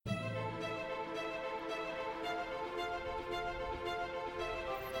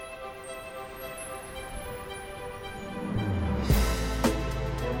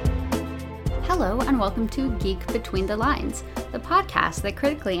and welcome to Geek Between the Lines, the podcast that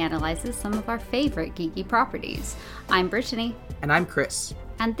critically analyzes some of our favorite geeky properties. I'm Brittany. And I'm Chris.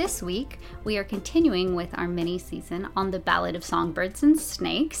 And this week, we are continuing with our mini-season on the Ballad of Songbirds and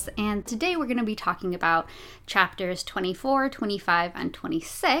Snakes, and today we're going to be talking about chapters 24, 25, and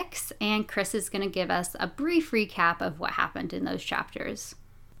 26, and Chris is going to give us a brief recap of what happened in those chapters.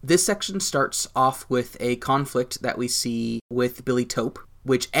 This section starts off with a conflict that we see with Billy Taupe,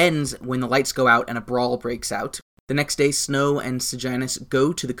 which ends when the lights go out and a brawl breaks out. The next day, Snow and Sejanus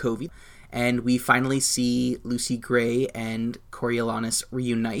go to the Covey, and we finally see Lucy Gray and Coriolanus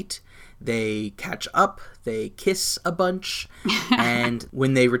reunite. They catch up, they kiss a bunch, and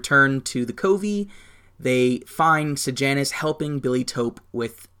when they return to the Covey, they find Sejanus helping Billy Taupe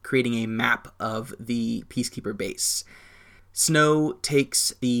with creating a map of the Peacekeeper base. Snow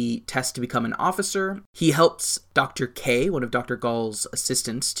takes the test to become an officer. He helps Dr. K, one of Dr. Gall's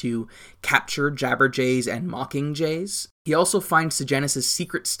assistants, to capture Jabberjays and Mockingjays. He also finds Sejanus'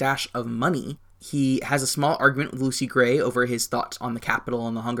 secret stash of money. He has a small argument with Lucy Gray over his thoughts on the Capitol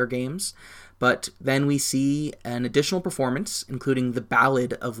and the Hunger Games. But then we see an additional performance, including the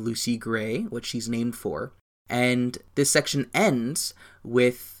Ballad of Lucy Gray, which she's named for. And this section ends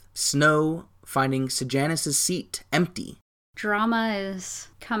with Snow finding Sejanus' seat empty. Drama is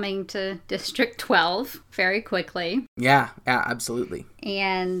coming to District 12 very quickly. Yeah, absolutely.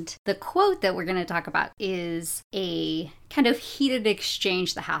 And the quote that we're going to talk about is a kind of heated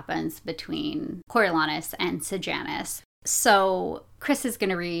exchange that happens between Coriolanus and Sejanus. So Chris is going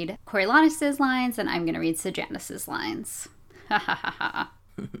to read Coriolanus' lines, and I'm going to read Sejanus' lines. Ha ha ha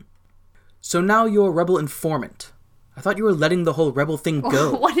ha. So now you're a rebel informant. I thought you were letting the whole rebel thing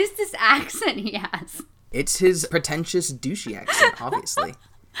go. What is this accent he has? It's his pretentious douchey accent, obviously.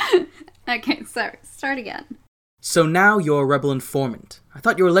 Okay, sorry. Start again. So now you're a rebel informant. I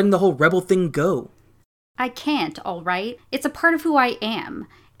thought you were letting the whole rebel thing go. I can't, all right? It's a part of who I am.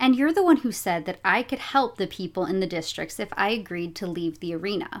 And you're the one who said that I could help the people in the districts if I agreed to leave the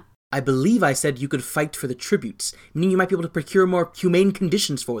arena. I believe I said you could fight for the tributes, meaning you might be able to procure more humane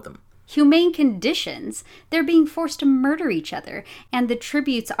conditions for them. Humane conditions? They're being forced to murder each other, and the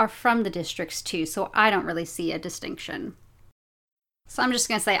tributes are from the districts too, so I don't really see a distinction. So I'm just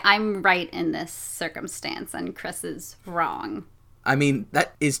going to say I'm right in this circumstance, and Chris is wrong. I mean,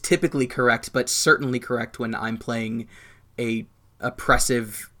 that is typically correct, but certainly correct when I'm playing a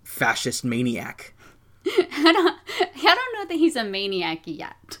oppressive fascist maniac. I don't know that he's a maniac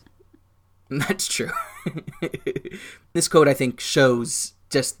yet. That's true. This quote, I think, shows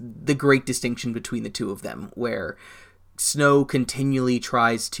just the great distinction between the two of them, where Snow continually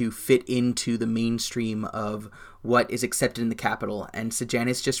tries to fit into the mainstream of what is accepted in the Capitol, and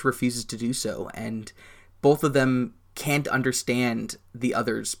Sejanus just refuses to do so, and both of them can't understand the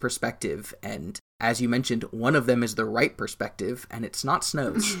other's perspective, and as you mentioned, one of them is the right perspective, and it's not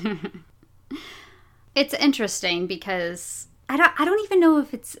Snow's. It's interesting because I don't even know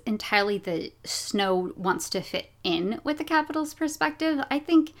if it's entirely that Snow wants to fit in with the Capitol's perspective. I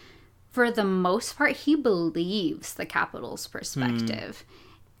think for the most part, he believes the Capitol's perspective.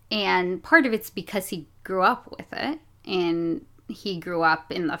 And part of it's because he grew up with it. And he grew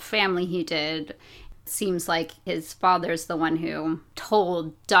up in the family he did. It seems like his father's the one who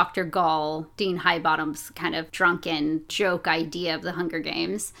told Dr. Gall, Dean Highbottom's kind of drunken joke idea of the Hunger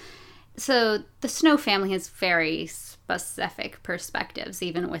Games. So the Snow family has very specific perspectives,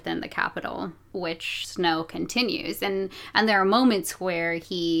 even within the Capitol, which Snow continues. And there are moments where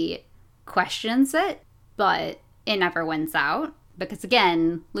he questions it, but it never wins out. Because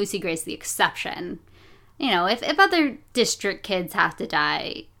again, Lucy Gray's the exception. You know, if other district kids have to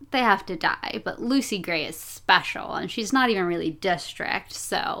die, they have to die. But Lucy Gray is special, and she's not even really district,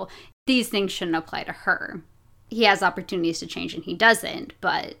 so these things shouldn't apply to her. He has opportunities to change and he doesn't,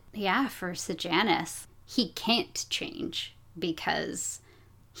 but yeah, for Sejanus, he can't change because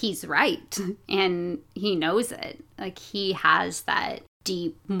he's right and he knows it. Like, he has that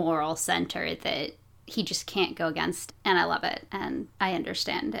deep moral center that he just can't go against, and I love it and I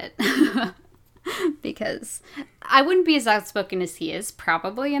understand it. Because I wouldn't be as outspoken as he is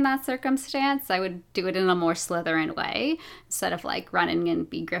probably in that circumstance. I would do it in a more Slytherin way instead of like running and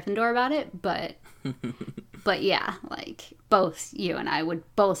be Gryffindor about it, but yeah, like both you and I would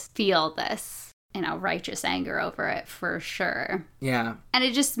both feel this, you know, righteous anger over it for sure. Yeah. And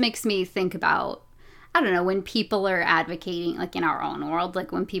it just makes me think about, I don't know, when people are advocating, like in our own world,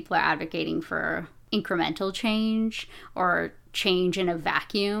 like when people are advocating for incremental change or change in a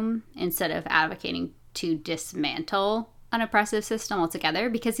vacuum instead of advocating to dismantle an oppressive system altogether,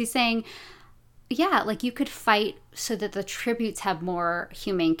 because he's saying Yeah, like you could fight so that the tributes have more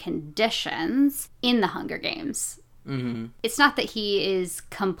humane conditions in the Hunger Games. Mm-hmm. It's not that he is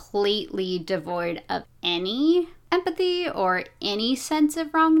completely devoid of any empathy or any sense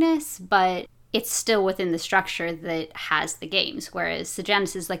of wrongness, but it's still within the structure that has the games. Whereas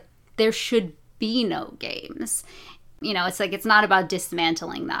Sejanus is like, there should be no games. You know, it's like, it's not about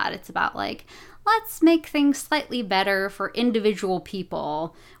dismantling that. It's about like, let's make things slightly better for individual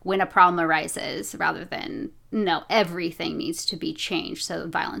people when a problem arises, rather than, no, everything needs to be changed so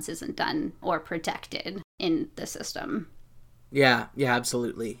violence isn't done or protected in the system. Yeah,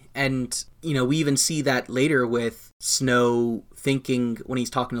 absolutely. And, you know, we even see that later with Snow thinking, when he's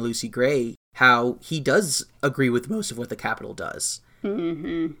talking to Lucy Gray, how he does agree with most of what the Capitol does.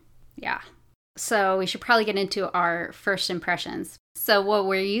 Mm-hmm. Yeah. So we should probably get into our first impressions. So what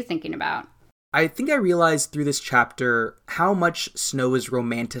were you thinking about? I think I realized through this chapter how much Snow is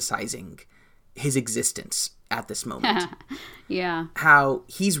romanticizing his existence at this moment. Yeah. How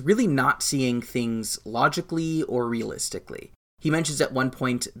he's really not seeing things logically or realistically. He mentions at one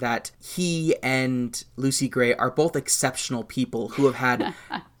point that he and Lucy Gray are both exceptional people who have had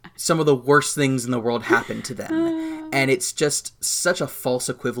some of the worst things in the world happen to them. And it's just such a false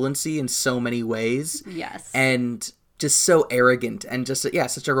equivalency in so many ways. Yes. And just so arrogant and just,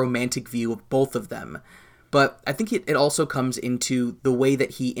 such a romantic view of both of them. But I think it also comes into the way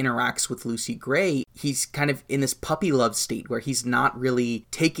that he interacts with Lucy Gray. He's kind of in this puppy love state where he's not really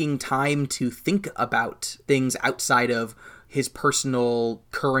taking time to think about things outside of his personal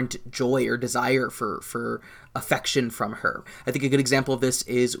current joy or desire for affection from her. I think a good example of this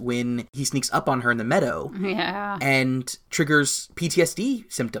is when he sneaks up on her in the meadow. Yeah. And triggers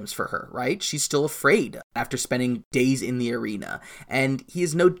PTSD symptoms for her, right? She's still afraid after spending days in the arena. And he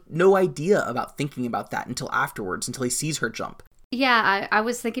has no idea about thinking about that until afterwards, until he sees her jump. Yeah, I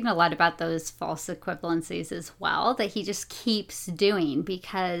was thinking a lot about those false equivalencies as well that he just keeps doing,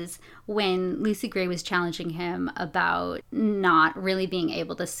 because when Lucy Gray was challenging him about not really being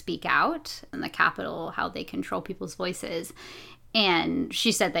able to speak out in the Capitol, how they control people's voices, and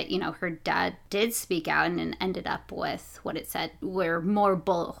she said that, you know, her dad did speak out and ended up with what it said were more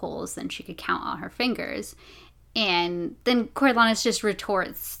bullet holes than she could count on her fingers. And then Coriolanus just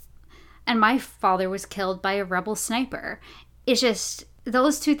retorts, and my father was killed by a rebel sniper. It's just,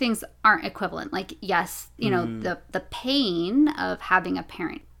 those two things aren't equivalent. Like, yes, you know, the pain of having a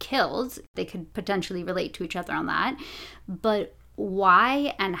parent killed, they could potentially relate to each other on that. But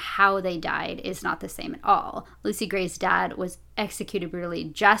why and how they died is not the same at all. Lucy Gray's dad was executed brutally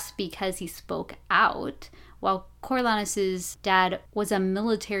just because he spoke out, while Coriolanus's dad was a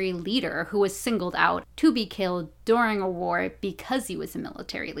military leader who was singled out to be killed during a war because he was a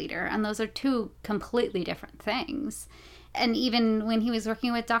military leader. And those are two completely different things. And even when he was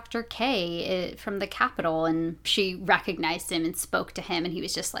working with Dr. K from the Capitol, and she recognized him and spoke to him, and he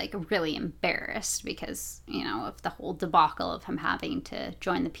was just like really embarrassed because, you know, of the whole debacle of him having to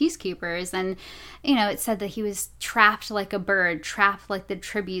join the Peacekeepers. And, you know, it said that he was trapped like a bird, trapped like the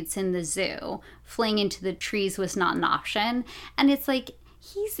tributes in the zoo. Fleeing into the trees was not an option. And it's like,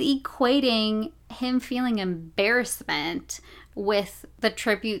 he's equating him feeling embarrassment with the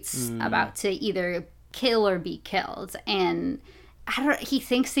tributes about to either kill or be killed. And he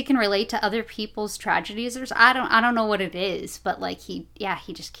thinks he can relate to other people's tragedies, or I don't know what it is, but like he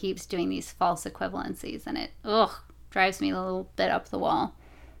just keeps doing these false equivalencies, and it drives me a little bit up the wall.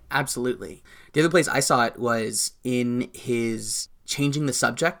 Absolutely. The other place I saw it was in his changing the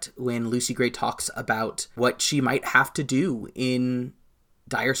subject when Lucy Gray talks about what she might have to do in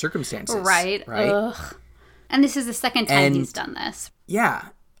dire circumstances. Right. Ugh. And this is the second time he's done this. Yeah.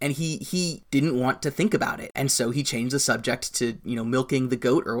 And he didn't want to think about it. And so he changed the subject to, you know, milking the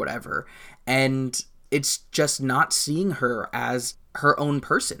goat or whatever. And it's just not seeing her as her own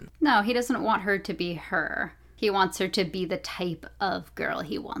person. No, he doesn't want her to be her. He wants her to be the type of girl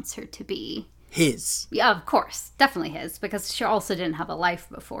he wants her to be. His. Yeah, of course. Definitely his. Because she also didn't have a life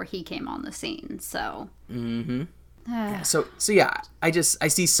before he came on the scene, so. Mm-hmm. Yeah, so yeah, I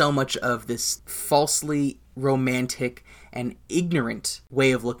see so much of this falsely romantic and ignorant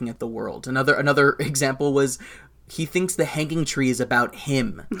way of looking at the world. Another example was he thinks the hanging tree is about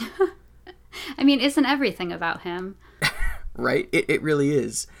him. I mean, isn't everything about him? Right? It really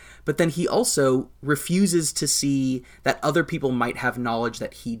is. But then he also refuses to see that other people might have knowledge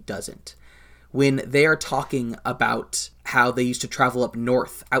that he doesn't. When they are talking about how they used to travel up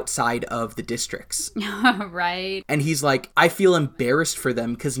north outside of the districts. Right. And he's like, I feel embarrassed for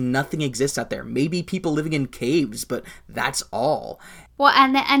them because nothing exists out there. Maybe people living in caves, but that's all. Well,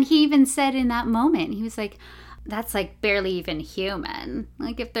 and he even said in that moment, he was like, that's like barely even human.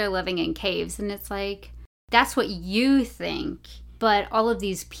 Like if they're living in caves, and it's like, that's what you think. But all of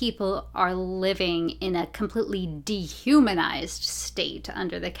these people are living in a completely dehumanized state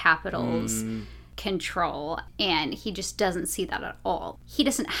under the Capitol's control. And he just doesn't see that at all. He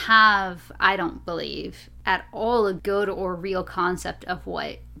doesn't have, I don't believe, at all a good or real concept of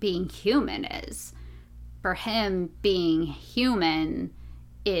what being human is. For him, being human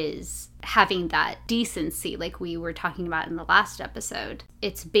is having that decency like we were talking about in the last episode.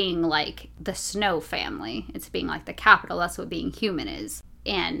 It's being like the Snow family. It's being like the Capitol. That's what being human is.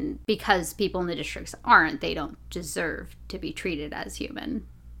 And because people in the districts aren't, they don't deserve to be treated as human.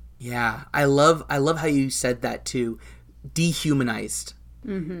 Yeah, I love how you said that too. Dehumanized.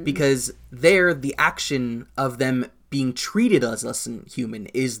 Mm-hmm. Because there, the action of them being treated as less than human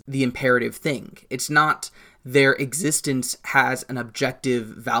is the imperative thing. It's not their existence has an objective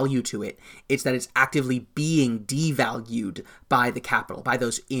value to it. It's that it's actively being devalued by the Capitol, by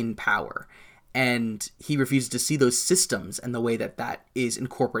those in power. And he refuses to see those systems and the way that that is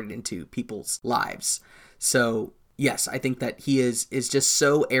incorporated into people's lives. So, yes, I think that he is just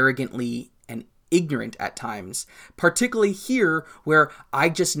so arrogantly and ignorant at times, particularly here where I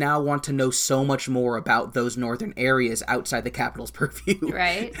just now want to know so much more about those northern areas outside the Capitol's purview.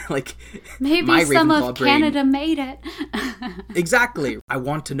 Right. Like, maybe my some of Canada made it. Exactly. I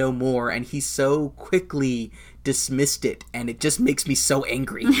want to know more, and he so quickly dismissed it, and it just makes me so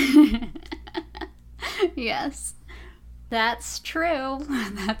angry. Yes. That's true.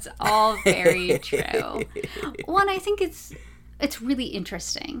 That's all very true. One, I think it's really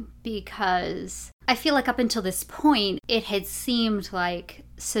interesting because I feel like up until this point, it had seemed like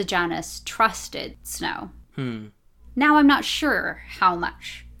Sejanus trusted Snow. Now I'm not sure how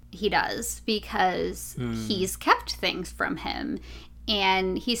much he does because he's kept things from him.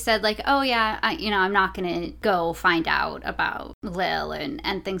 And he said like, oh yeah, I'm not going to go find out about Lil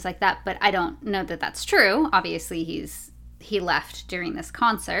and things like that. But I don't know that that's true. Obviously, he left during this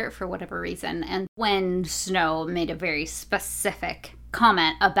concert for whatever reason. And when Snow made a very specific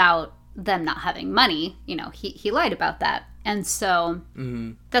comment about them not having money, he lied about that. And so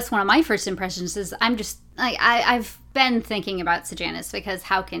that's one of my first impressions is I'm just like, I've been thinking about Sejanus because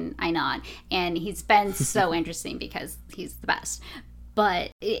how can I not? And he's been so interesting because he's the best.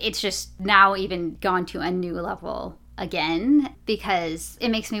 But it's just now even gone to a new level again because it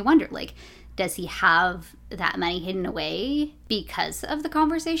makes me wonder, like, does he have that money hidden away because of the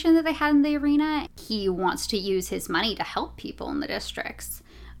conversation that they had in the arena? He wants to use his money to help people in the districts.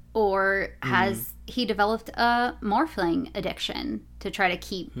 Or has he developed a morphling addiction to try to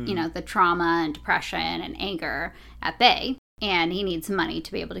keep, the trauma and depression and anger at bay? And he needs money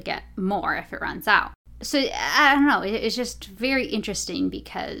to be able to get more if it runs out. So, I don't know. It's just very interesting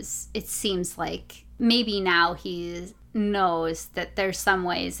because it seems like maybe now he knows that there's some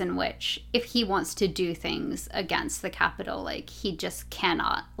ways in which if he wants to do things against the Capitol, like, he just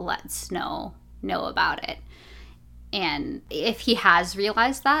cannot let Snow know about it. And if he has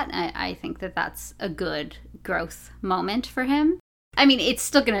realized that, I think that that's a good growth moment for him. I mean, it's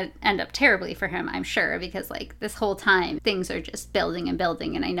still going to end up terribly for him, I'm sure, because, like, this whole time, things are just building and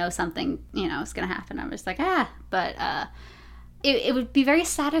building, and I know something, is going to happen. I'm just like, but it would be very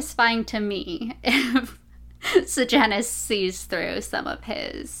satisfying to me if Sejanus sees through some of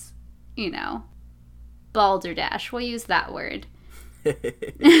his, balderdash. We'll use that word.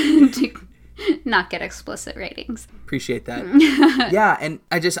 To not get explicit ratings. Appreciate that. Yeah, and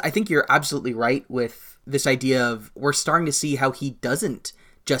I think you're absolutely right with this idea of we're starting to see how he doesn't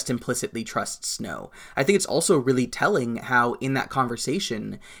just implicitly trust Snow. I think it's also really telling how in that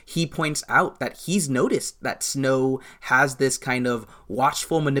conversation he points out that he's noticed that Snow has this kind of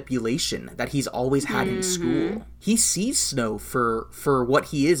watchful manipulation that he's always had in school. He sees Snow for what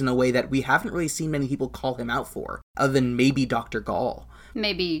he is in a way that we haven't really seen many people call him out for, other than maybe Dr. Gall.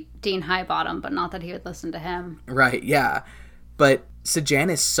 Maybe Dean Highbottom, but not that he would listen to him. Right, yeah. But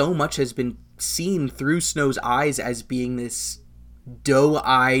Sejanus so much has been seen through Snow's eyes as being this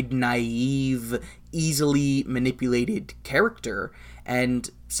doe-eyed, naive, easily manipulated character. And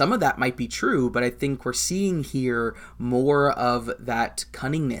some of that might be true, but I think we're seeing here more of that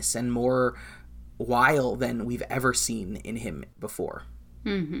cunningness and more wile than we've ever seen in him before.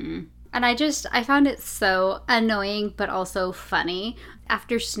 Mm-hmm. And I found it so annoying, but also funny.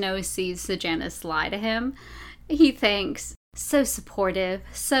 After Snow sees Sejanus lie to him, he thinks, so supportive,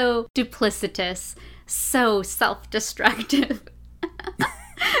 so duplicitous, so self-destructive.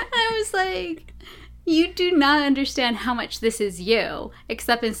 I was like, You do not understand how much this is you,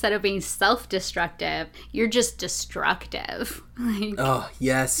 except instead of being self-destructive, you're just destructive. Like, oh,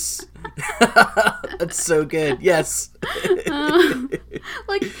 yes. That's so good. Yes.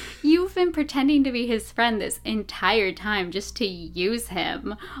 Like, you've been pretending to be his friend this entire time just to use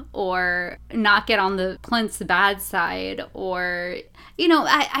him or not get on the Clint's bad side. Or, you know,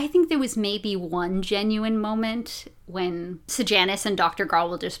 I think there was maybe one genuine moment when Sejanus and Dr. Grawl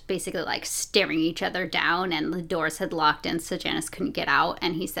were just basically like staring each other down and the doors had locked and Sejanus couldn't get out.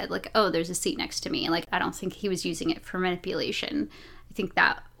 And he said like, oh, there's a seat next to me. Like, I don't think he was using it for manipulation. I think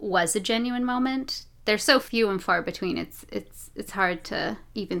that was a genuine moment. They're so few and far between. It's hard to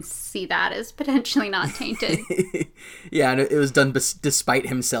even see that as potentially not tainted. Yeah, and it was done despite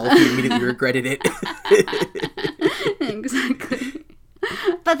himself. He immediately regretted it. Exactly.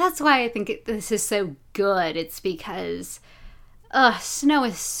 But that's why I think this is so good. It's because Snow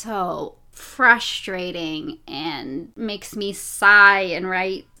is so frustrating and makes me sigh and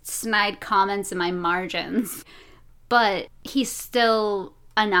write snide comments in my margins. But he's still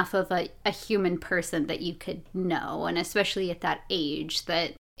enough of a human person that you could know, and especially at that age,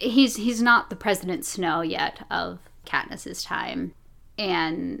 that he's not the President Snow yet of Katniss's time.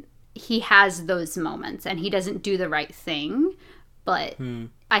 And he has those moments, and he doesn't do the right thing, but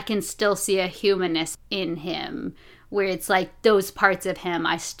I can still see a humanness in him where it's like those parts of him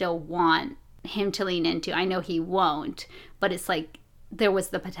I still want him to lean into. I know he won't, but it's like there was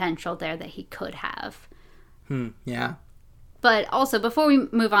the potential there that he could have. Yeah. But also, before we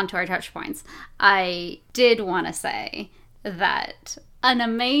move on to our touch points, I did want to say that an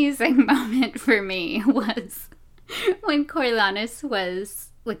amazing moment for me was when Coriolanus was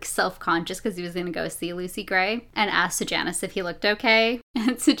like self-conscious because he was going to go see Lucy Gray and asked Sejanus if he looked okay.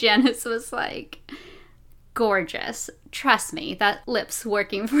 And Sejanus was like, gorgeous. Trust me, that lip's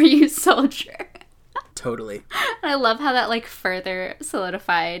working for you, soldier. Totally. And I love how that like further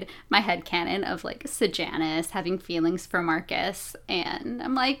solidified my headcanon of like Sejanus having feelings for Marcus. And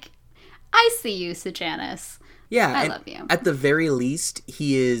I'm like, I see you, Sejanus. Yeah, I love you. At the very least,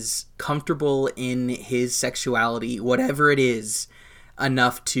 he is comfortable in his sexuality, whatever it is,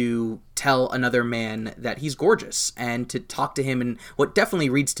 enough to tell another man that he's gorgeous and to talk to him in what definitely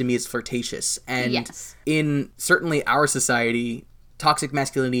reads to me as flirtatious. And yes. In certainly our society, toxic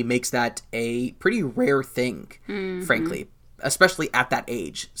masculinity makes that a pretty rare thing, frankly, especially at that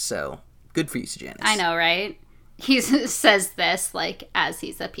age. So good for you, Sejanus. I know, right? He says this like as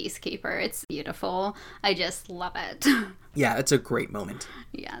he's a peacekeeper. It's beautiful. I just love it. Yeah, it's a great moment.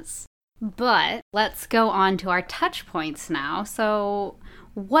 Yes. But let's go on to our touch points now. So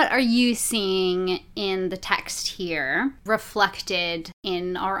what are you seeing in the text here reflected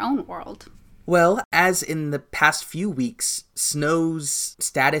in our own world? Well, as in the past few weeks, Snow's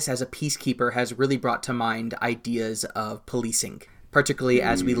status as a peacekeeper has really brought to mind ideas of policing, particularly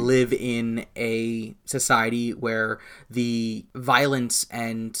as we live in a society where the violence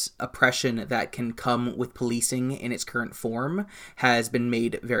and oppression that can come with policing in its current form has been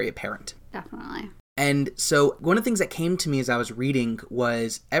made very apparent. Definitely. And so one of the things that came to me as I was reading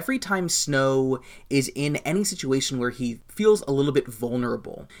was every time Snow is in any situation where he feels a little bit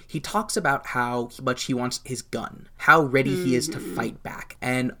vulnerable, he talks about how much he wants his gun, how ready he is to fight back,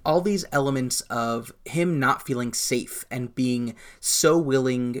 and all these elements of him not feeling safe and being so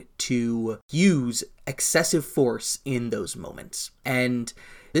willing to use excessive force in those moments. And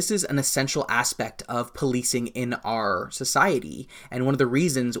this is an essential aspect of policing in our society, and one of the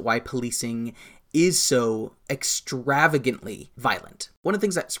reasons why policing is so extravagantly violent. One of the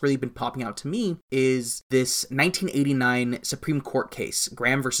things that's really been popping out to me is this 1989 Supreme Court case,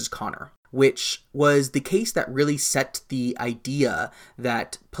 Graham versus Connor, which was the case that really set the idea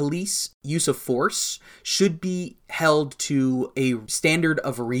that police use of force should be held to a standard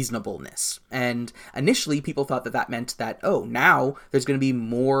of reasonableness. And initially, people thought that that meant that, oh, now there's going to be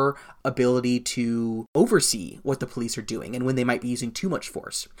more ability to oversee what the police are doing and when they might be using too much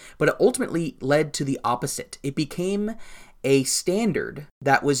force. But it ultimately led to the opposite. It became a standard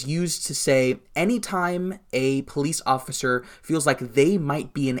that was used to say anytime a police officer feels like they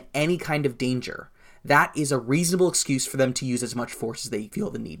might be in any kind of danger, that is a reasonable excuse for them to use as much force as they feel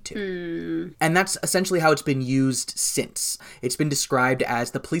the need to. And that's essentially how it's been used since. It's been described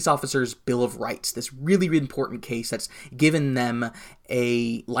as the police officer's Bill of Rights, this really, really important case that's given them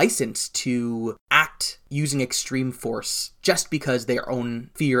a license to act using extreme force just because their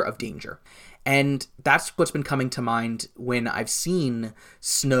own fear of danger. And that's what's been coming to mind when I've seen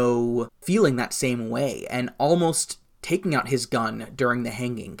Snow feeling that same way and almost taking out his gun during the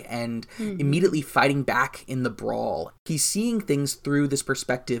hanging and immediately fighting back in the brawl. He's seeing things through this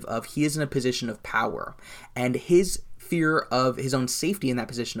perspective of he is in a position of power, and his fear of his own safety in that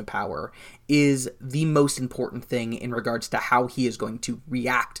position of power is the most important thing in regards to how he is going to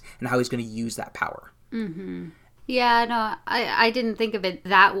react and how he's going to use that power. Yeah, no, I didn't think of it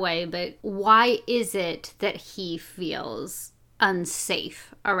that way, but why is it that he feels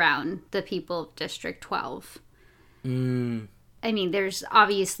unsafe around the people of District 12? I mean, there's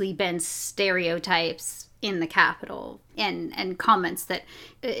obviously been stereotypes in the Capitol and comments that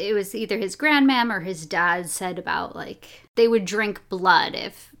it was either his grandmam or his dad said about, like, they would drink blood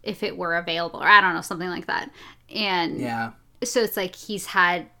if it were available, or I don't know, something like that. And yeah. So it's like he's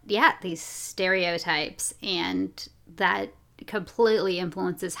had, these stereotypes, and that completely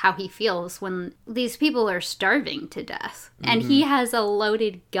influences how he feels when these people are starving to death and he has a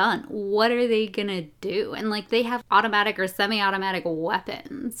loaded gun. What are they gonna do? And like, they have automatic or semi-automatic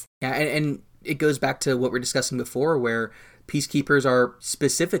weapons. Yeah, and it goes back to what we were discussing before, where peacekeepers are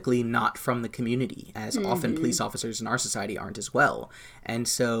specifically not from the community, as often police officers in our society aren't as well. And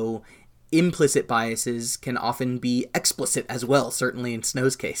so implicit biases can often be explicit as well, certainly in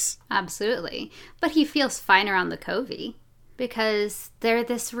Snow's case. Absolutely. But he feels fine around the Covey because they're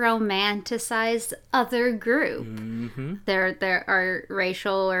this romanticized other group. There are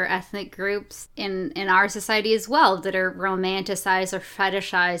racial or ethnic groups in our society as well that are romanticized or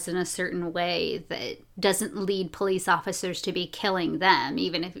fetishized in a certain way that doesn't lead police officers to be killing them,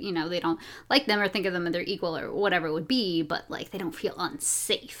 even if, they don't like them or think of them as their equal or whatever it would be, but like they don't feel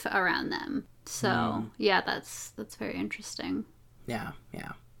unsafe around them. So yeah, that's very interesting. Yeah.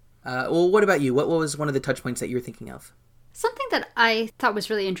 Well, what about you? What was one of the touch points that you were thinking of? Something that I thought was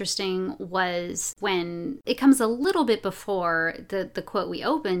really interesting was when it comes a little bit before the quote we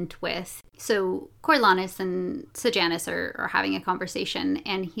opened with. So Coriolanus and Sejanus are having a conversation,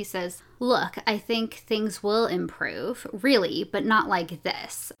 and he says, "Look, I think things will improve, really, but not like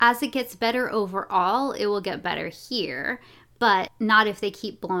this. As it gets better overall, it will get better here, but not if they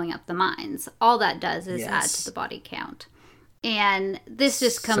keep blowing up the mines. All that does is add to the body count." And this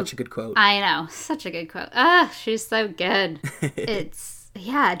just comes... Such a good quote. I know. Such a good quote. She's so good. It's,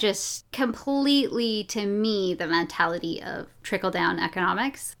 just completely, to me, the mentality of trickle-down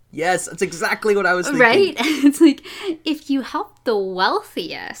economics. Yes, that's exactly what I was thinking. Right? It's like, if you help the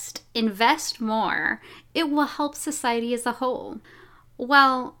wealthiest invest more, it will help society as a whole.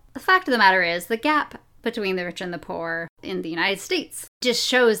 Well, the fact of the matter is, the gap between the rich and the poor in the United States just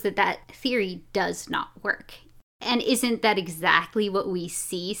shows that theory does not work. And isn't that exactly what we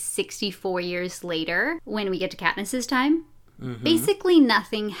see 64 years later when we get to Katniss's time? Basically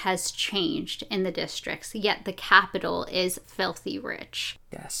nothing has changed in the districts, yet the capital is filthy rich.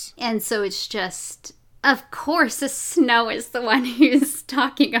 Yes. And so it's just, of course, Snow is the one who's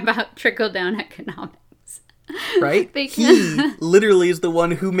talking about trickle-down economics. Right? He literally is the one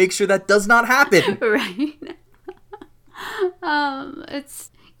who makes sure that does not happen. Right.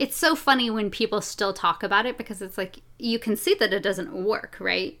 It's so funny when people still talk about it, because it's like, you can see that it doesn't work,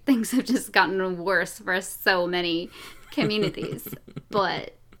 right? Things have just gotten worse for so many communities.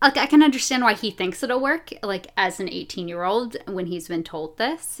 But like, I can understand why he thinks it'll work, like as an 18-year-old when he's been told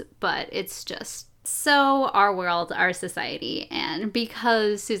this, but it's just so our world, our society. And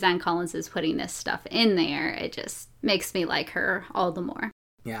because Suzanne Collins is putting this stuff in there, it just makes me like her all the more.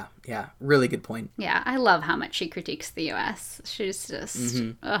 Yeah. Really good point. Yeah, I love how much she critiques the U.S. She's just,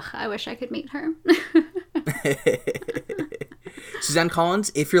 I wish I could meet her. Suzanne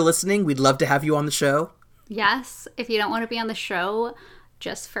Collins, if you're listening, we'd love to have you on the show. Yes, if you don't want to be on the show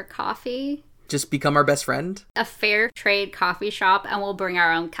just for coffee. Just become our best friend. A fair trade coffee shop, and we'll bring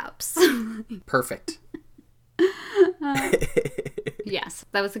our own cups. Perfect. Yes,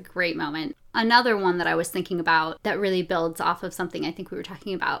 that was a great moment. Another one that I was thinking about that really builds off of something I think we were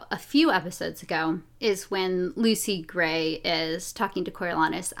talking about a few episodes ago is when Lucy Gray is talking to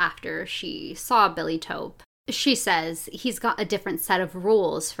Coriolanus after she saw Billy Tope. She says, "He's got a different set of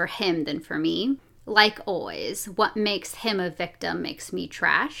rules for him than for me. Like always, what makes him a victim makes me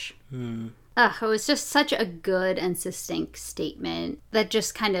trash." It was just such a good and succinct statement that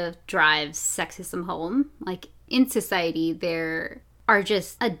just kind of drives sexism home. Like, in society, there are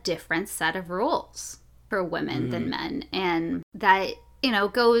just a different set of rules for women than men. And that,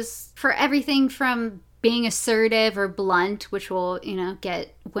 goes for everything from being assertive or blunt, which will,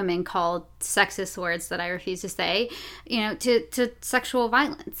 get women called sexist words that I refuse to say, to sexual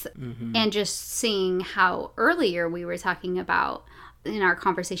violence. And just seeing how earlier we were talking about in our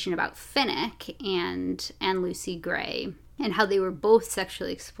conversation about Finnick and Lucy Gray and how they were both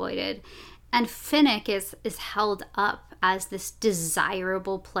sexually exploited. And Finnick is held up as this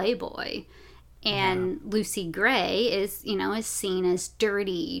desirable playboy. And Lucy Gray is seen as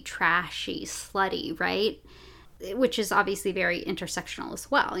dirty, trashy, slutty, right? Which is obviously very intersectional as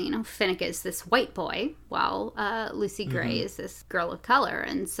well. Finnick is this white boy, while Lucy Gray is this girl of color.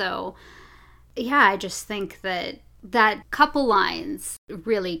 And so, yeah, I just think that couple lines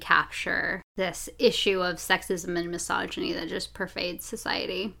really capture this issue of sexism and misogyny that just pervades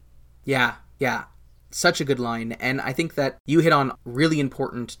society. Yeah. Such a good line. And I think that you hit on really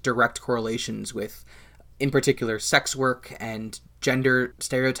important direct correlations with, in particular, sex work and gender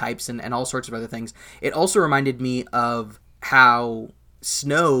stereotypes and all sorts of other things. It also reminded me of how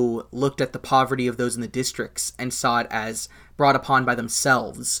Snow looked at the poverty of those in the districts and saw it as brought upon by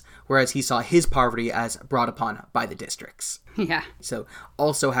themselves, whereas he saw his poverty as brought upon by the districts. Yeah. So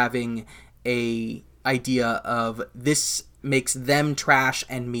also having a idea of this makes them trash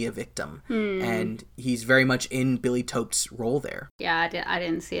and me a victim. And he's very much in Billy Tope's role there. Yeah, I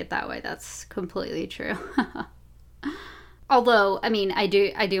didn't see it that way. That's completely true. Although, I mean, I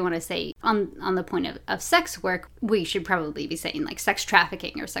do want to say on the point of sex work, we should probably be saying like sex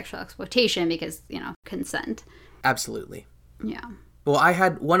trafficking or sexual exploitation because, consent. Absolutely. Yeah. Well, I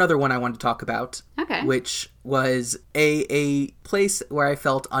had one other one I wanted to talk about. Okay. Which was a place where I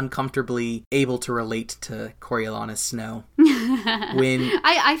felt uncomfortably able to relate to Coriolanus Snow. When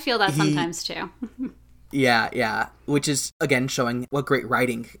I feel that sometimes too. Yeah. Which is, again, showing what great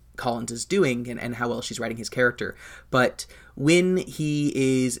writing Collins is doing and how well she's writing his character. But when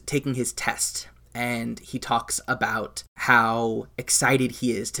he is taking his test and he talks about how excited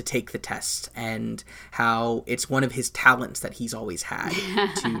he is to take the test and how it's one of his talents that he's always had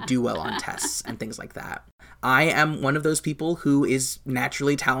to do well on tests and things like that. I am one of those people who is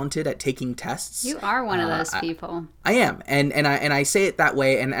naturally talented at taking tests. You are one of those people. I am. And I say it that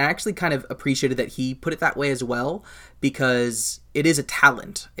way, and I actually kind of appreciated that he put it that way as well, because it is a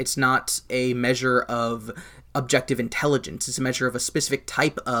talent. It's not a measure of objective intelligence. It's a measure of a specific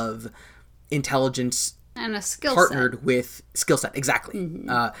type of intelligence and a skill partnered with skill set. Exactly.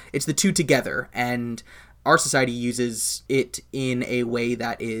 Mm-hmm. It's the two together, and our society uses it in a way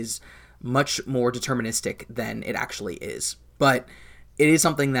that is much more deterministic than it actually is. But it is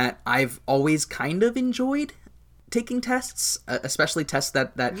something that I've always kind of enjoyed, taking tests, especially tests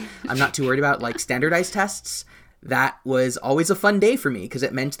that I'm not too worried about, like standardized tests. That was always a fun day for me because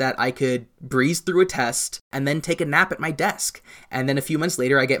it meant that I could breeze through a test and then take a nap at my desk. And then a few months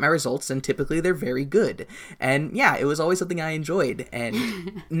later, I get my results, and typically they're very good. And yeah, it was always something I enjoyed.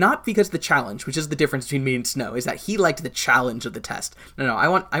 And not because the challenge, which is the difference between me and Snow, is that he liked the challenge of the test. No, I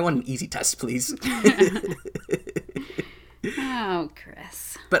want an easy test, please. Oh,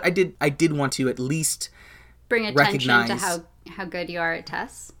 Chris. But I did want to at least bring attention to how good you are at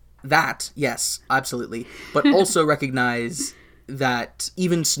tests. That, yes, absolutely. But also recognize that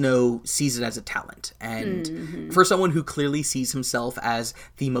even Snow sees it as a talent. And for someone who clearly sees himself as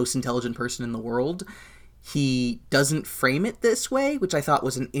the most intelligent person in the world, he doesn't frame it this way, which I thought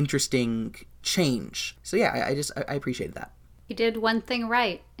was an interesting change. So yeah, I appreciated that. You did one thing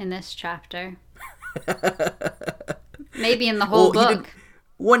right in this chapter. Maybe in the whole book.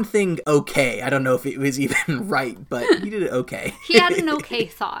 One thing okay. I don't know if it was even right, but he did it okay. He had an okay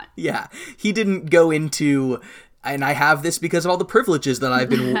thought. Yeah. He didn't go into, and I have this because of all the privileges that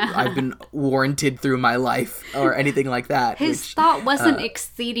I've been warranted through my life or anything like that. His thought wasn't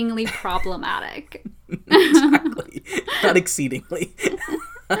exceedingly problematic. Exactly. Not exceedingly.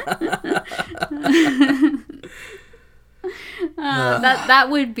 That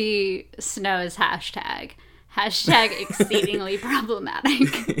would be Snow's hashtag. Hashtag exceedingly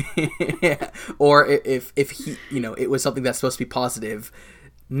problematic. Yeah. Or if he, it was something that's supposed to be positive,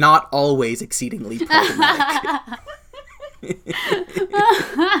 not always exceedingly problematic.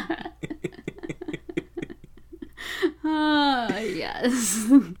 Oh, yes.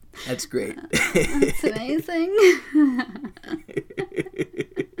 That's great. That's amazing.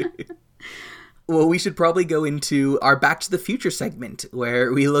 Well, we should probably go into our Back to the Future segment,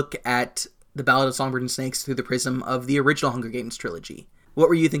 where we look at The Ballad of Songbirds and Snakes through the prism of the original Hunger Games trilogy. What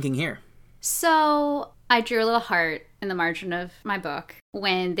were you thinking here? So, I drew a little heart in the margin of my book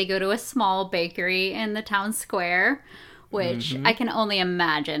when they go to a small bakery in the town square, which I can only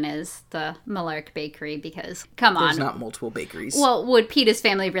imagine is the Malark Bakery because, come on. There's not multiple bakeries. Well, would Peeta's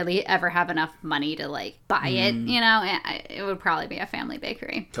family really ever have enough money to, buy it? It would probably be a family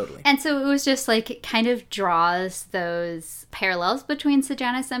bakery. Totally. And so it was just, it kind of draws those parallels between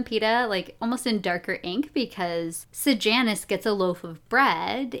Sejanus and Peeta, almost in darker ink, because Sejanus gets a loaf of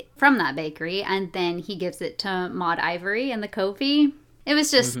bread from that bakery, and then he gives it to Maud Ivory in the Covey. It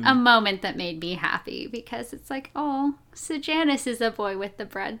was just a moment that made me happy because it's like, oh, Sejanus is a boy with the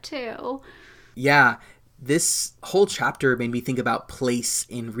bread too. Yeah, this whole chapter made me think about place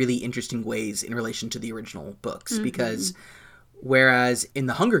in really interesting ways in relation to the original books. Because whereas in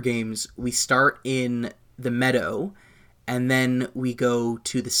the Hunger Games, we start in the meadow, and then we go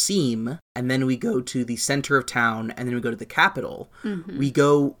to the seam, and then we go to the center of town, and then we go to the capital. We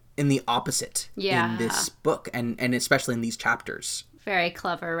go in the opposite in this book, and especially in these chapters. Very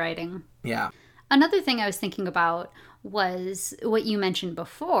clever writing. Yeah. Another thing I was thinking about was what you mentioned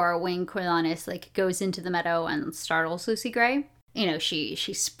before when Coriolanus goes into the meadow and startles Lucy Gray. You know, she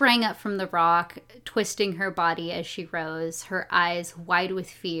sprang up from the rock, twisting her body as she rose, her eyes wide with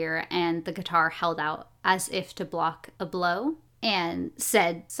fear, and the guitar held out as if to block a blow, and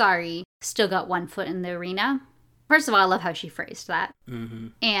said, "Sorry, still got one foot in the arena." First of all, I love how she phrased that.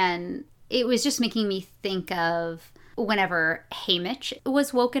 And it was just making me think of whenever Haymitch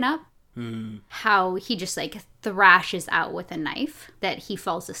was woken up, how he just thrashes out with a knife that he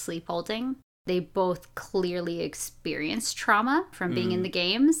falls asleep holding. They both clearly experienced trauma from being in the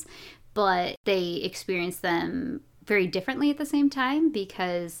games, but they experienced them very differently at the same time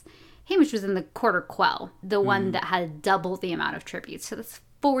because Haymitch was in the Quarter Quell, the one that had double the amount of tributes. So that's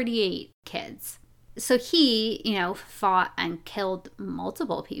 48 kids. So he, fought and killed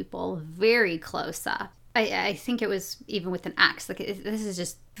multiple people very close up. I think it was even with an axe. This is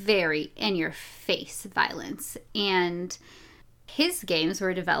just very in-your-face violence. And his games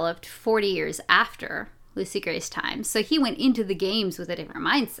were developed 40 years after Lucy Gray's time. So he went into the games with a different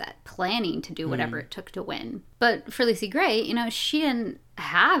mindset, planning to do whatever it took to win. But for Lucy Gray, she didn't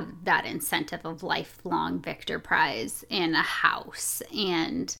have that incentive of lifelong victor prize and a house.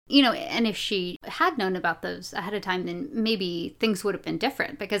 And, and if she had known about those ahead of time, then maybe things would have been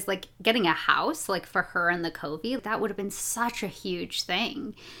different. Because, getting a house, for her and the Covey, that would have been such a huge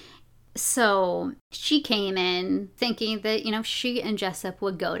thing. So she came in thinking that, she and Jessup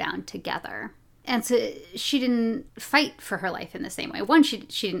would go down together. And so she didn't fight for her life in the same way. One, she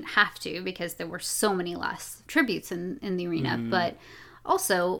didn't have to because there were so many less tributes in the arena. But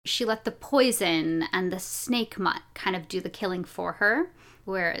also, she let the poison and the snake mutt kind of do the killing for her.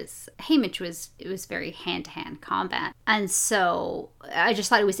 Whereas Haymitch it was very hand-to-hand combat. And so I just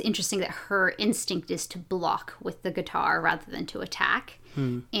thought it was interesting that her instinct is to block with the guitar rather than to attack.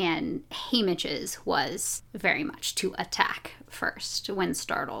 And Haymitch's was very much to attack first when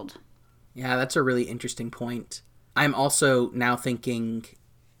startled. Yeah, that's a really interesting point. I'm also now thinking,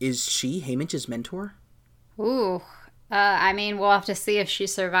 is she Haymitch's mentor? Ooh, we'll have to see if she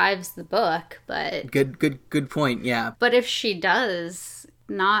survives the book, but... Good point, yeah. But if she does,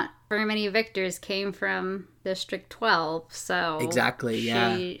 not very many victors came from District 12, so... Exactly,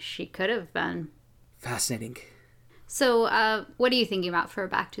 yeah. She could have been. Fascinating. So, what are you thinking about for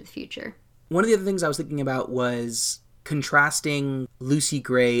Back to the Future? One of the other things I was thinking about was contrasting Lucy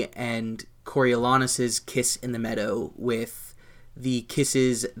Gray and Coriolanus's kiss in the meadow with the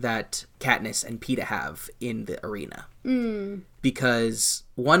kisses that Katniss and Peeta have in the arena. Because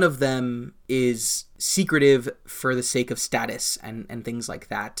one of them is secretive for the sake of status and things like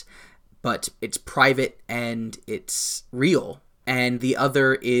that, but it's private and it's real. And the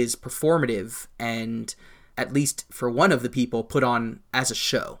other is performative and, at least for one of the people, put on as a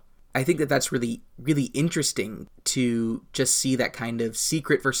show. I think that that's really, really interesting to just see that kind of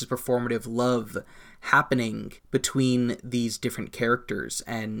secret versus performative love happening between these different characters.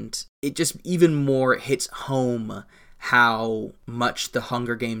 And it just even more hits home how much the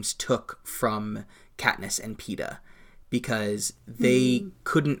Hunger Games took from Katniss and Peeta, because they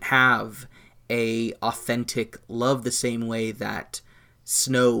couldn't have a authentic love the same way that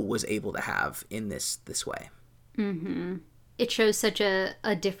Snow was able to have in this way. It shows such a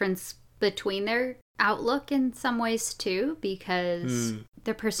difference between their outlook in some ways too, because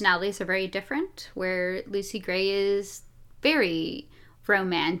their personalities are very different, where Lucy Gray is very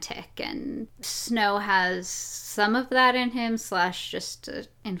romantic and Snow has some of that in him, / just an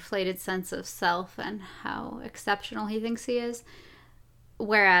inflated sense of self and how exceptional he thinks he is.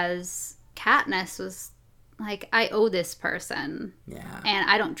 Whereas Katniss was like, I owe this person. Yeah. And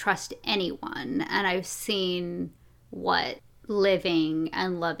I don't trust anyone. And I've seen what living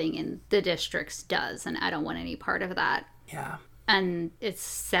and loving in the districts does, and I don't want any part of that. Yeah. And it's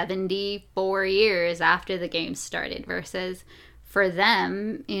 74 years after the game started versus for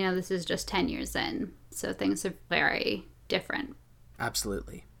them, this is just 10 years in. So things are very different.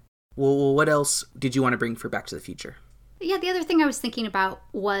 Absolutely. Well, what else did you want to bring for Back to the Future? Yeah, the other thing I was thinking about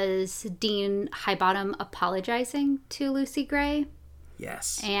was Dean Highbottom apologizing to Lucy Gray.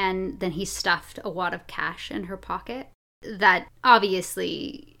 Yes. And then he stuffed a wad of cash in her pocket. That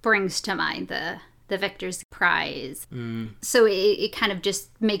obviously brings to mind the victor's prize. So it kind of just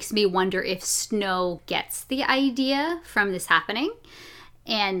makes me wonder if Snow gets the idea from this happening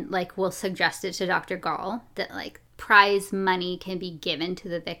and like will suggest it to Dr. Gall that like prize money can be given to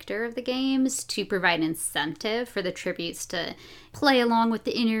the victor of the games to provide incentive for the tributes to play along with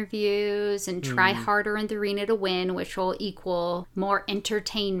the interviews and try harder in the arena to win, which will equal more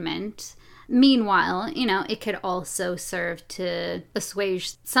entertainment. Meanwhile, it could also serve to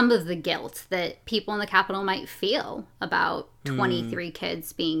assuage some of the guilt that people in the Capitol might feel about 23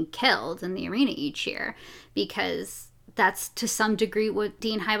 kids being killed in the arena each year, because that's to some degree what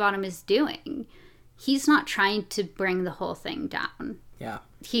Dean Highbottom is doing. He's not trying to bring the whole thing down. Yeah.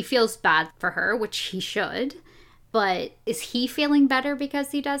 He feels bad for her, which he should, but is he feeling better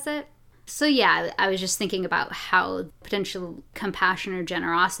because he does it? So yeah, I was just thinking about how potential compassion or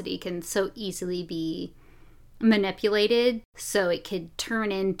generosity can so easily be manipulated. So it could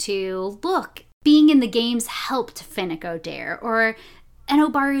turn into, look, being in the games helped Finnick Odair, or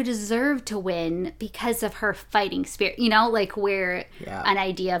Enobaru deserved to win because of her fighting spirit, like where an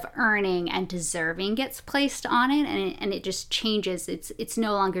idea of earning and deserving gets placed on it, and it just changes. It's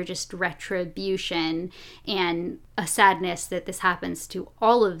no longer just retribution and a sadness that this happens to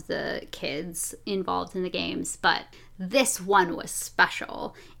all of the kids involved in the games, but this one was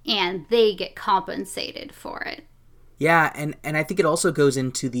special and they get compensated for it. Yeah, and I think it also goes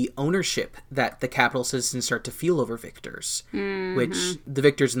into the ownership that the Capitol citizens start to feel over victors, which the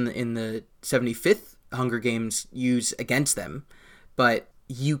victors in the 75th Hunger Games use against them, but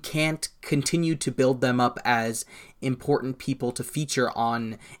you can't continue to build them up as important people to feature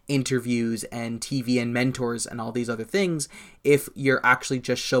on interviews and TV and mentors and all these other things if you're actually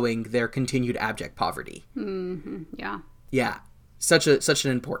just showing their continued abject poverty. Yeah. Yeah, such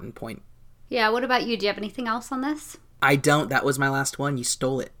an important point. Yeah, what about you? Do you have anything else on this? I don't. That was my last one. You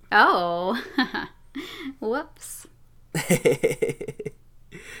stole it. Oh. Whoops.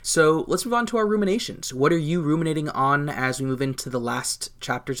 So let's move on to our ruminations. What are you ruminating on as we move into the last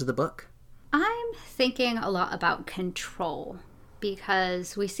chapters of the book? I'm thinking a lot about control,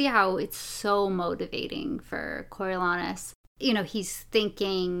 because we see how it's so motivating for Coriolanus. He's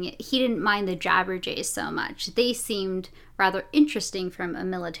thinking he didn't mind the Jabberjays so much. They seemed rather interesting from a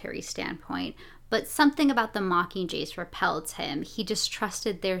military standpoint, but something about the Mockingjays repelled him. He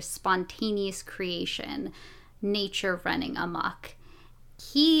distrusted their spontaneous creation, nature running amok.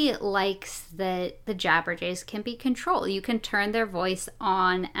 He likes that the Jabberjays can be controlled. You can turn their voice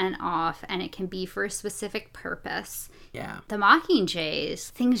on and off, and it can be for a specific purpose. Yeah. The Mockingjays,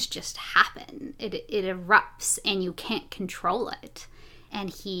 things just happen. It erupts, and you can't control it. And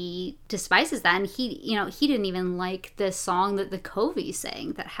he despises that. And he didn't even like the song that the Covey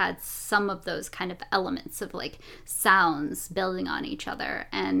sang that had some of those kind of elements of like sounds building on each other.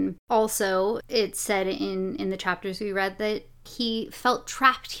 And also it said in the chapters we read that he felt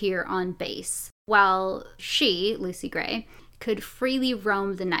trapped here on base, while she, Lucy Gray, could freely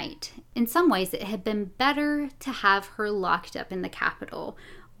roam the night. In some ways, it had been better to have her locked up in the Capitol,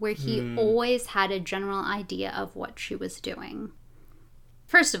 where he always had a general idea of what she was doing.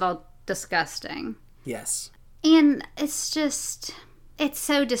 First of all, disgusting. Yes. And it's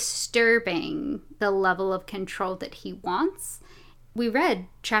so disturbing, the level of control that he wants. We read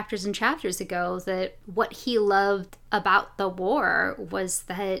chapters and chapters ago that what he loved about the war was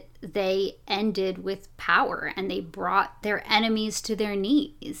that they ended with power and they brought their enemies to their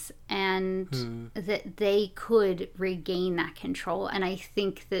knees, and that they could regain that control. And I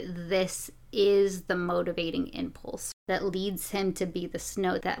think that this is the motivating impulse that leads him to be the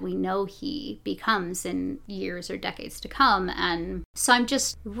Snow that we know he becomes in years or decades to come. And so I'm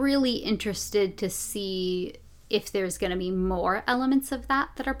just really interested to see if there's going to be more elements of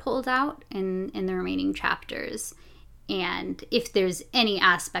that are pulled out in the remaining chapters, and if there's any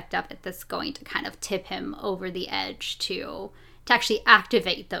aspect of it that's going to kind of tip him over the edge to actually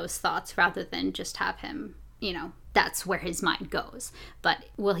activate those thoughts rather than just have him, that's where his mind goes. But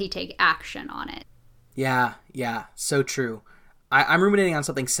will he take action on it? Yeah, so true. I'm ruminating on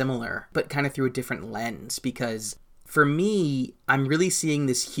something similar, but kind of through a different lens, because for me, I'm really seeing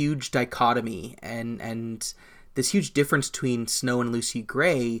this huge dichotomy and this huge difference between Snow and Lucy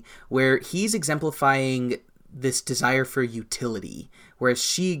Gray, where he's exemplifying this desire for utility, whereas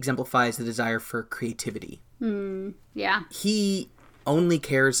she exemplifies the desire for creativity. Yeah. He only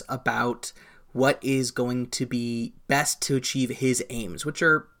cares about what is going to be best to achieve his aims, which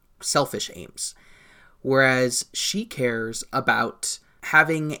are selfish aims. Whereas she cares about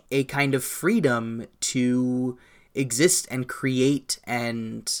having a kind of freedom to exist and create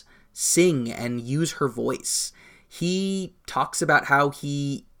and sing and use her voice. he talks about how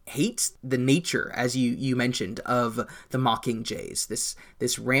he hates the nature, as you mentioned, of the Mockingjays,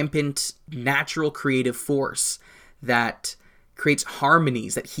 this rampant natural creative force that creates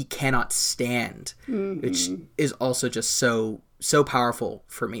harmonies that he cannot stand, which is also just so powerful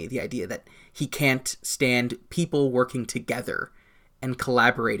for me, the idea that he can't stand people working together and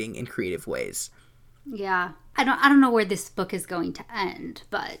collaborating in creative ways. Yeah. I don't know where this book is going to end,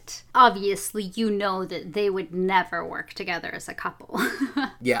 but obviously you know that they would never work together as a couple.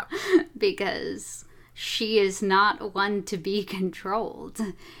 Yeah. Because she is not one to be controlled.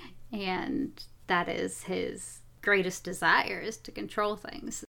 And that is his greatest desire, is to control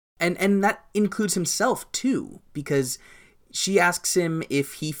things. And that includes himself too, because she asks him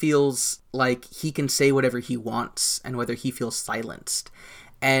if he feels like he can say whatever he wants and whether he feels silenced.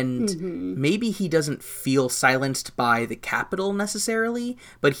 And maybe he doesn't feel silenced by the Capitol necessarily,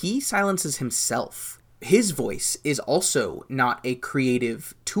 but he silences himself. His voice is also not a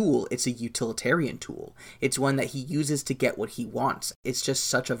creative tool, it's a utilitarian tool. It's one that he uses to get what he wants. It's just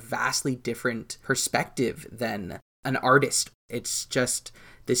such a vastly different perspective than an artist. It's just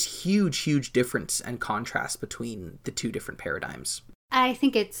this huge difference and contrast between the two different paradigms. I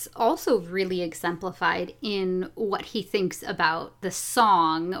think it's also really exemplified in what he thinks about the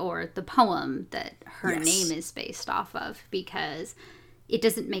song or the poem that her name is based off of, because it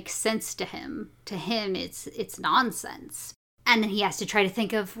doesn't make sense to him. To him, it's nonsense. And then he has to try to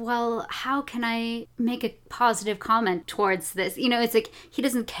think of, well, how can I make a positive comment towards this? You know, it's like he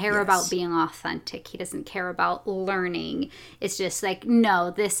doesn't care about being authentic. He doesn't care about learning. It's just like,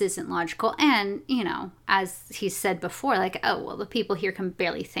 no, this isn't logical. And, you know, as he said before, like, oh, well, the people here can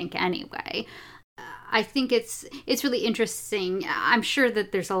barely think anyway. I think it's really interesting. I'm sure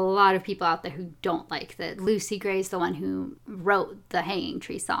that there's a lot of people out there who don't like that Lucy Gray's the one who wrote the Hanging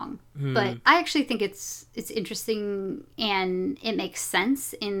Tree song. But I actually think it's interesting, and it makes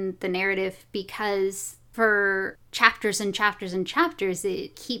sense in the narrative, because for chapters and chapters and chapters,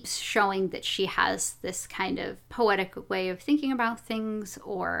 it keeps showing that she has this kind of poetic way of thinking about things,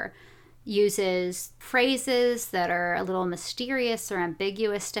 or uses phrases that are a little mysterious or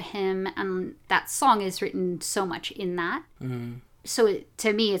ambiguous to him, and that song is written so much in that. So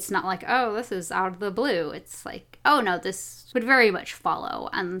to me, it's not like, oh, this is out of the blue. It's like, oh no, this would very much follow.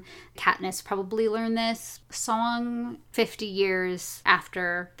 And Katniss probably learned this song 50 years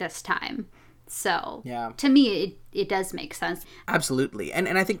after this time. So to me, it does make sense. Absolutely.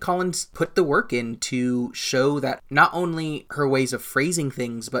 And I think Collins put the work in to show that not only her ways of phrasing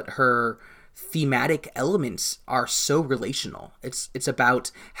things, but her thematic elements are so relational. It's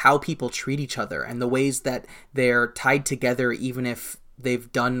about how people treat each other and the ways that they're tied together even if they've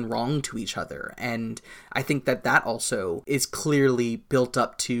done wrong to each other. And I think that also is clearly built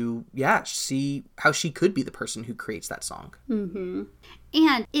up to, see how she could be the person who creates that song.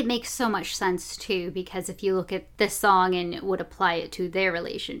 And it makes so much sense, too, because if you look at this song and would apply it to their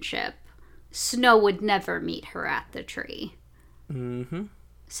relationship, Snow would never meet her at the tree.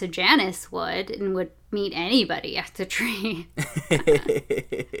 So Janice would, and would meet anybody at the tree.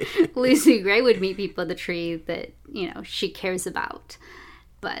 Lucy Gray would meet people at the tree that, you know, she cares about.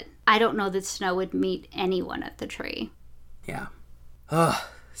 But I don't know that Snow would meet anyone at the tree. Yeah. Oh,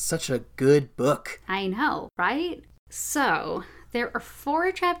 such a good book. I know, right? So there are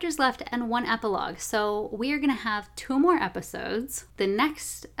 4 chapters left and 1 epilogue. So we are going to have 2 more episodes. The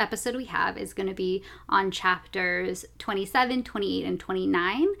next episode we have is going to be on chapters 27, 28, and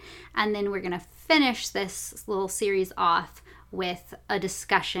 29. And then we're going to finish this little series off with a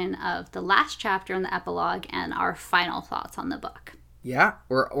discussion of the last chapter in the epilogue and our final thoughts on the book. Yeah,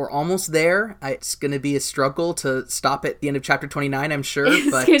 we're almost there. It's going to be a struggle to stop at the end of chapter 29, I'm sure.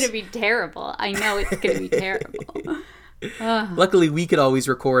 It's going to be terrible. I know it's going to be terrible. Luckily, we could always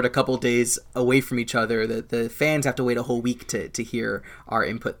record a couple days away from each other. The fans have to wait a whole week to hear our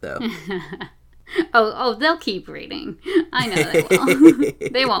input, though. Oh, they'll keep reading. I know they will.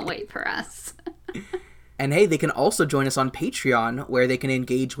 They won't wait for us. And hey, they can also join us on Patreon, where they can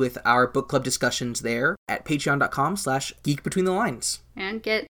engage with our book club discussions there at patreon.com/geekbetweenthelines. And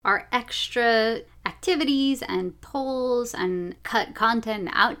get our extra activities and polls and cut content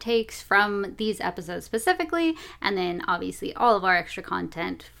and outtakes from these episodes specifically. And then obviously all of our extra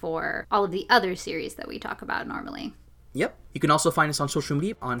content for all of the other series that we talk about normally. Yep. You can also find us on social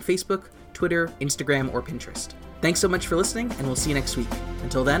media on Facebook, Twitter, Instagram, or Pinterest. Thanks so much for listening, and we'll see you next week.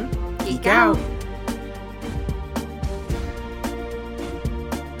 Until then, geek out!